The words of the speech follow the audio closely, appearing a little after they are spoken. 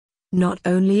Not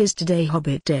only is today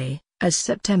Hobbit Day, as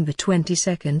September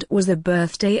 22nd was the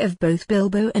birthday of both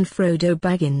Bilbo and Frodo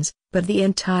Baggins, but the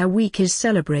entire week is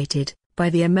celebrated, by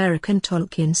the American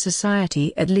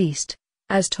TolkienSociety at least,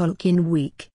 as Tolkien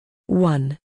Week.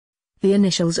 1. The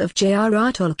initials of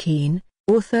JRR Tolkien,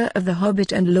 author of The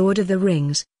Hobbit and Lord of the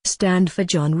Rings, stand for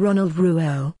John Ronald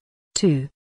Reuel. 2.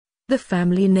 The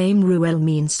family name Reuel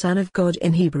means son of God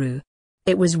in Hebrew.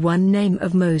 It was one name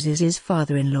of Moses'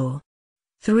 father-in-law.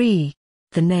 3.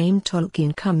 The name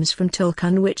Tolkien comes from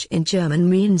tollkühn, which in German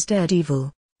means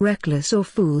daredevil, reckless or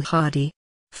foolhardy.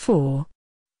 4.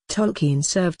 Tolkien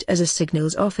served as a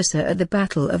signals officer at the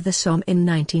Battle of the Somme in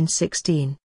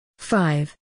 1916.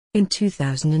 5. In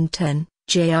 2010,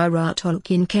 JRR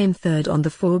Tolkien came third on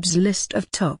the Forbes list of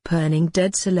top-earning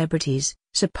dead celebrities,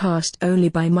 surpassed only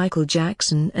by Michael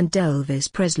Jackson and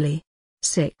Elvis Presley.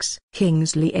 6.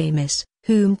 Kingsley Amis,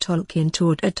 whom Tolkien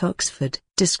taught at Oxford,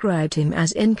 described him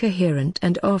as incoherent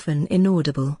and often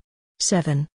inaudible.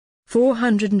 7.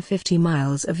 450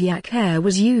 miles of yak hair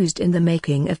was used in the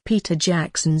making of Peter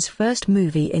Jackson's first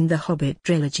movie in the Hobbit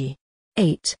trilogy.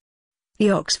 8.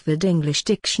 The Oxford English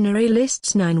Dictionary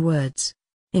lists 9 words,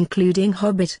 including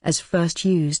Hobbit as first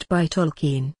used by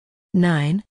Tolkien.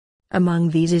 9. Among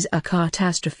these is a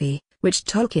catastrophe, which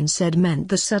Tolkien said meant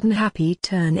the sudden happy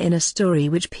turn in a story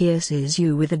which pierces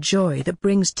you with a joy that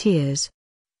brings tears.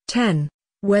 10.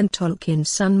 When Tolkien's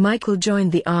son Michael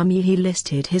joined the army, he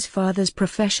listed his father's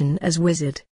profession as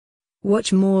wizard.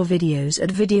 Watch more videos at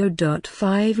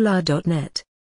video.5la.net.